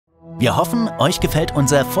Wir hoffen, euch gefällt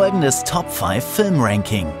unser folgendes Top 5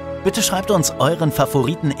 Film-Ranking. Bitte schreibt uns euren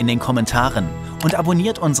Favoriten in den Kommentaren und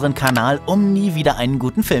abonniert unseren Kanal, um nie wieder einen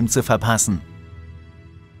guten Film zu verpassen.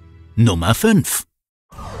 Nummer 5.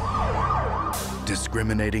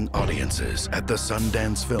 Discriminating audiences at the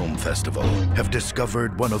Sundance Film Festival have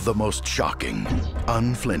discovered one of the most shocking,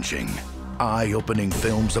 unflinching, eye-opening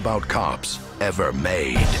films about cops ever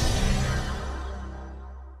made.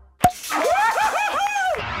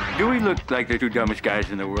 Do we look like the two dumbest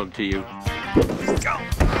guys in the world to you?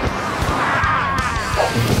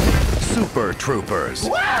 Super Troopers.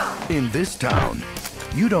 In this town,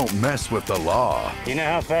 you don't mess with the law. You know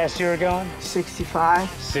how fast you were going? 65.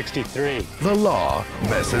 63. The law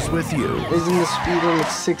messes with you. Isn't the speed limit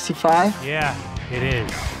 65? Yeah, it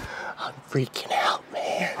is. I'm freaking out,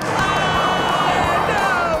 man. Can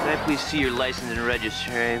I please see your license and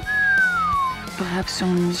register? Perhaps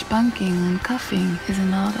some spanking and cuffing is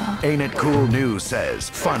in order. Ain't It Cool News says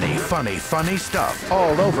funny, funny, funny stuff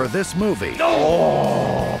all over this movie.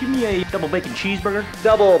 Oh! Give me a double bacon cheeseburger.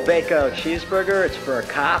 Double bacon cheeseburger, it's for a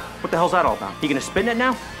cop. What the hell's that all about? You gonna spit in it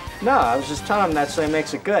now? No, I was just telling him that so he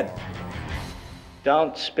makes it good.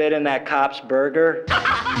 Don't spit in that cop's burger.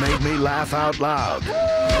 Made me laugh out loud,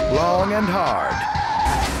 long and hard.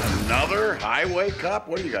 Another highway cop?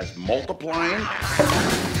 What are you guys, multiplying?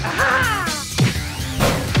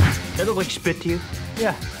 That look like spit to you?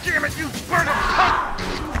 Yeah. Damn it, you burning cop!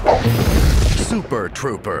 Super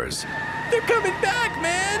Troopers. They're coming back,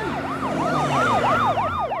 man! Pull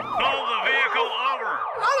the vehicle over!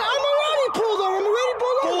 I'm already pulled over.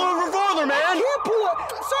 Pull over farther, man! I can't pull it.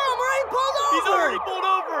 Sir, I'm already pulled over. He's already pulled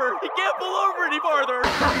over! He can't pull over any farther!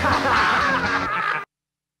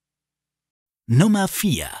 Nummer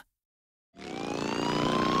 4.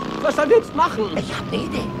 Was soll ich jetzt machen? Ich hab eine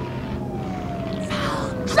Idee.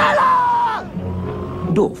 Schneller!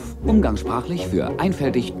 Doof. Umgangssprachlich für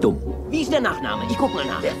einfältig dumm. Wie ist der Nachname? Ich guck mal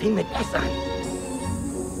nach. Der fing mit S an.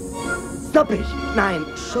 Stoppig. Nein,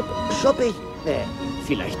 schuppig. Nee.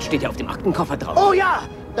 Vielleicht steht er auf dem Aktenkoffer drauf. Oh ja,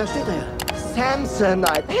 da steht er ja.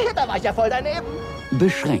 Samsonite. Da war ich ja voll daneben.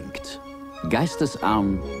 Beschränkt.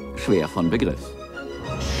 Geistesarm, schwer von Begriff.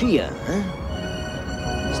 Schier, hä?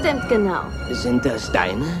 Stimmt genau. Sind das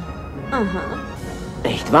deine? Aha.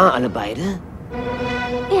 Echt wahr, alle beide?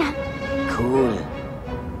 Ja. Cool.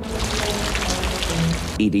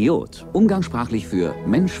 Idiot. Umgangssprachlich für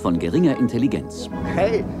Mensch von geringer Intelligenz.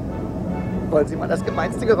 Hey, wollen Sie mal das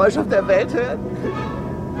gemeinste Geräusch auf der Welt hören?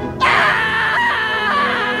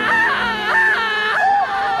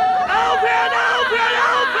 Aufhören!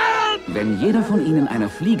 Wenn jeder von Ihnen eine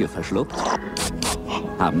Fliege verschluckt,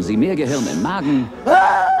 haben Sie mehr Gehirn im Magen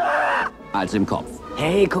als im Kopf.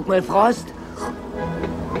 Hey, guck mal, Frost.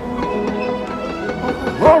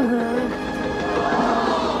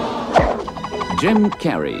 Jim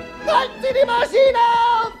Carrey. Halten Sie die Maschine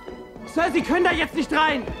auf! Sir, Sie können da jetzt nicht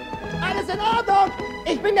rein! Alles in Ordnung!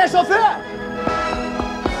 Ich bin der Chauffeur!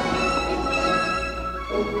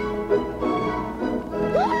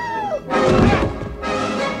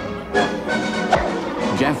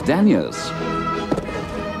 Jeff Daniels.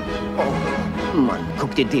 Oh, Mann,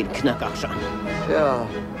 guck dir den Knackarsch an. Ja,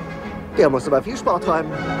 der muss aber viel Sport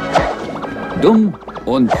treiben. Dumm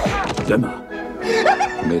und Dümmer.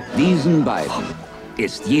 Mit diesen beiden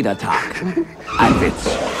ist jeder Tag ein Witz.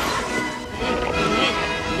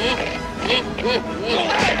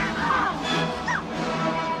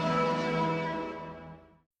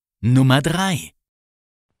 Nummer 3.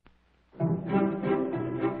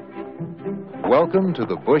 Welcome to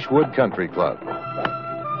the Bushwood Country Club.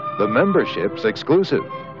 The membership's exclusive.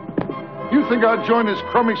 You think I'd join this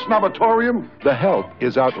crummy snobatorium? The help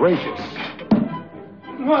is outrageous.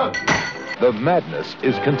 What? The madness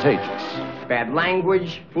is contagious. Bad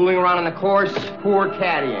language, fooling around on the course, poor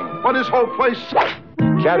caddying. What, this whole place?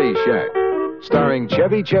 Caddyshack, starring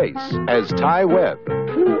Chevy Chase as Ty Webb,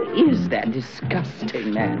 Who is that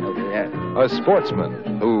disgusting man over there? a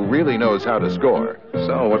sportsman who really knows how to score.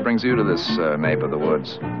 So, what brings you to this nape of the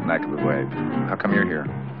woods, neck of the wave? How come you're here?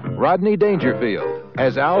 Rodney Dangerfield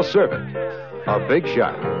as Al Servant, a big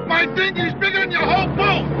shot My dinghy's bigger than your whole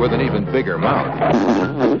boat! with an even bigger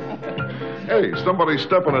mouth. Hey, somebody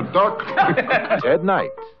step on a duck? Ted Knight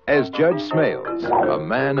as Judge Smales, a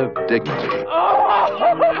man of dignity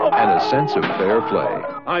and a sense of fair play.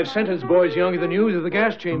 I've sentenced boys younger than you to the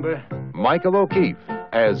gas chamber. Michael O'Keefe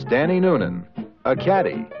as Danny Noonan, a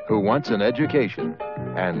caddy who wants an education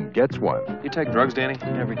and gets one. You take drugs, Danny?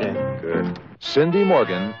 Every day. Good. Cindy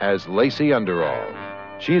Morgan as Lacey Underall.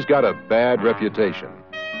 She's got a bad reputation,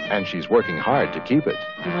 and she's working hard to keep it.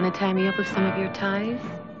 You want to tie me up with some of your ties?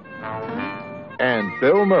 Huh? And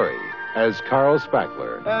Bill Murray as Carl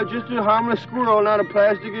Spackler. Just a harmless squirrel, not a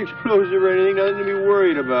plastic explosive or anything, nothing to be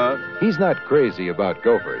worried about. He's not crazy about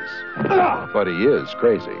gophers, but he is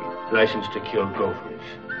crazy. License to kill gophers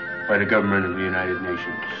by the government of the United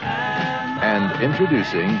Nations. And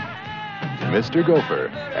introducing Mr. Gopher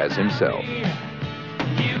as himself.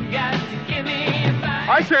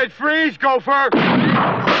 I said freeze, Gopher!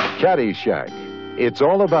 Caddyshack. It's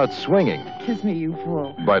all about swinging. Kiss me, you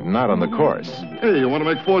fool. But not on the course. Hey, you want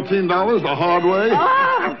to make $14 the hard way?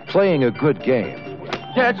 Ah! Playing a good game.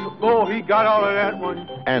 Oh, he got all of that one.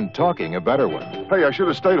 And talking a better one. Hey, I should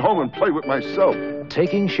have stayed home and played with myself.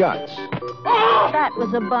 Taking shots. That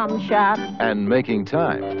was a bum shot. And making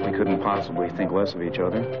time. We couldn't possibly think less of each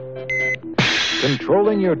other.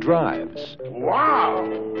 Controlling your drives. Wow!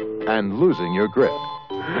 And losing your grip.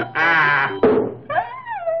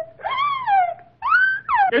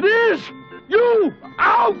 It is! You!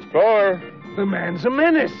 Out! Score. The man's a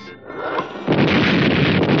menace.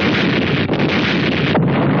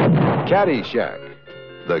 Caddyshack.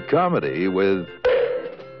 The comedy with...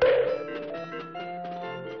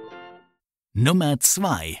 Nummer 2.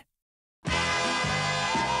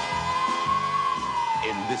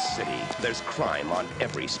 In this city, there's crime on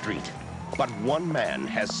every street. But one man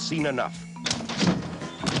has seen enough.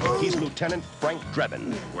 He's Lieutenant Frank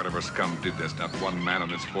Drebin. Whatever scum did this, not one man on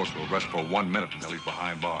this force will rest for 1 minute until he's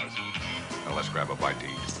behind bars. Now let's grab a bite to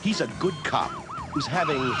eat. He's a good cop who's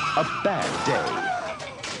having a bad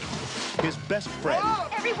day. His best friend...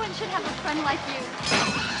 Everyone should have a friend like you.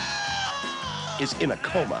 ...is in a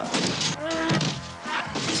coma.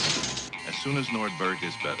 As soon as Nordberg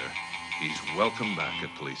is better, he's welcome back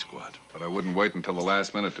at Police Squad. But I wouldn't wait until the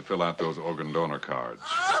last minute to fill out those organ donor cards.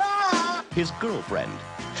 His girlfriend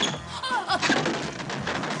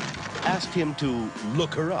asked him to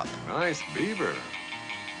look her up. Nice beaver.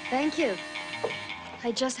 Thank you.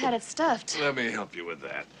 I just had it stuffed. Let me help you with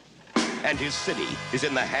that. And his city is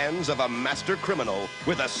in the hands of a master criminal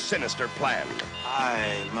with a sinister plan.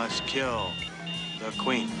 I must kill the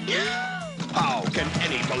queen. How can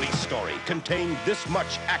any police story contain this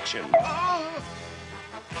much action?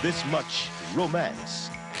 This much romance?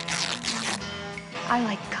 I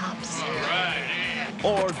like cops. All right.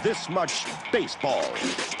 Or this much baseball?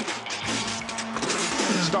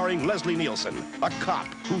 Starring Leslie Nielsen, a cop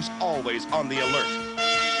who's always on the alert.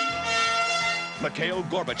 Mikhail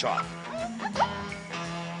Gorbachev.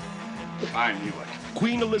 I knew it.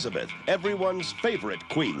 Queen Elizabeth, everyone's favorite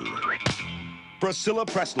queen. Priscilla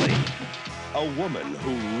Presley, a woman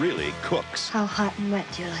who really cooks. How hot and wet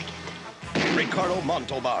do you like it? Ricardo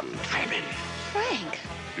Montalban. Frank.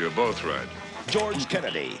 You're both right. George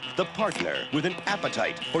Kennedy, the partner with an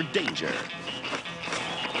appetite for danger.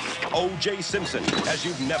 O.J. Simpson, as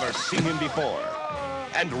you've never seen him before.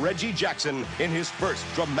 And Reggie Jackson in his first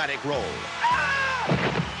dramatic role.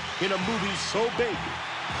 In a movie so big,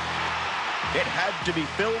 it had to be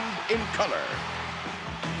filmed in color.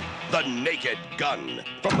 The Naked Gun,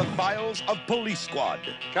 from the files of Police Squad.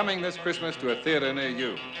 Coming this Christmas to a theater near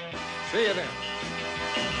you. See you then.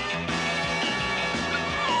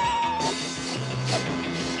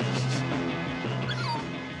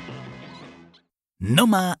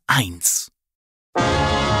 Nummer 1.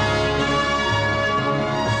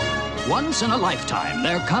 Once in a lifetime,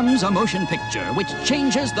 there comes a motion picture which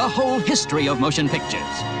changes the whole history of motion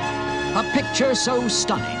pictures. A picture so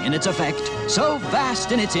stunning in its effect, so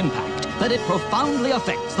vast in its impact, that it profoundly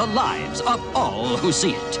affects the lives of all who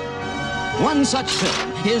see it. One such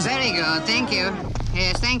film is... Very good, thank you.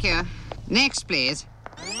 Yes, thank you. Next, please.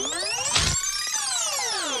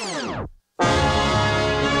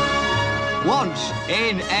 Once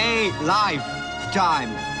in a lifetime,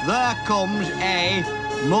 there comes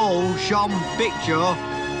a motion picture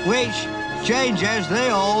which changes the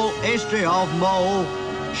whole history of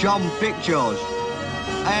motion pictures.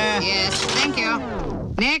 Yes, thank you.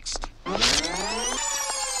 Next. Once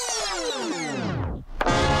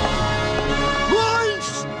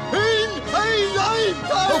in a lifetime!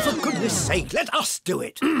 Oh, for goodness sake, let us do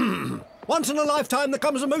it. Once in a lifetime, there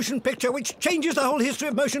comes a motion picture which changes the whole history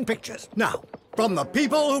of motion pictures. Now, from the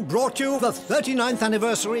people who brought you the 39th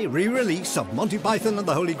anniversary re-release of Monty Python and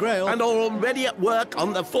the Holy Grail... And are already at work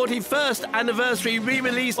on the 41st anniversary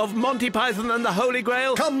re-release of Monty Python and the Holy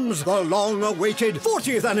Grail... comes the long-awaited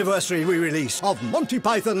 40th anniversary re-release of Monty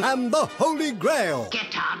Python and the Holy Grail.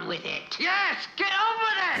 Get on with it. Yes, get on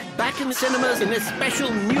with it! Back in the cinemas in this special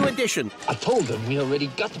new edition. I told them we already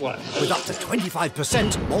got one. With up to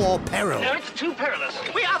 25% more peril. No, it's too perilous.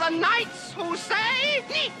 We are the knights who say...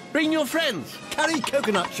 Bring your friends. Carry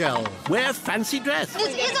coconut shells. Wear fancy dress.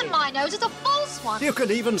 This isn't my nose, it's a false one. You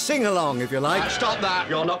could even sing along if you like. Stop that.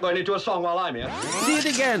 You're not going into a song while I'm here. See it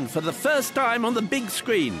again for the first time on the big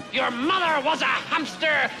screen. Your mother was a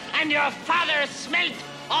hamster and your father smelt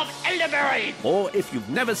of elderberry. Or if you've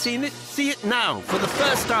never seen it, see it now for the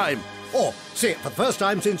first time. Or see it for the first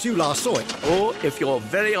time since you last saw it. Or if you're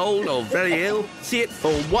very old or very ill, see it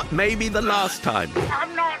for what may be the last time.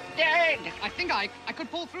 I'm not dead. I think I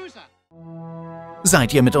could pull through, sir.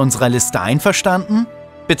 Seid ihr mit unserer Liste einverstanden?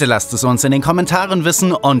 Bitte lasst es uns in den Kommentaren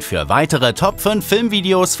wissen und für weitere Top 5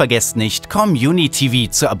 Filmvideos vergesst nicht,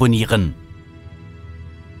 communiTV zu abonnieren.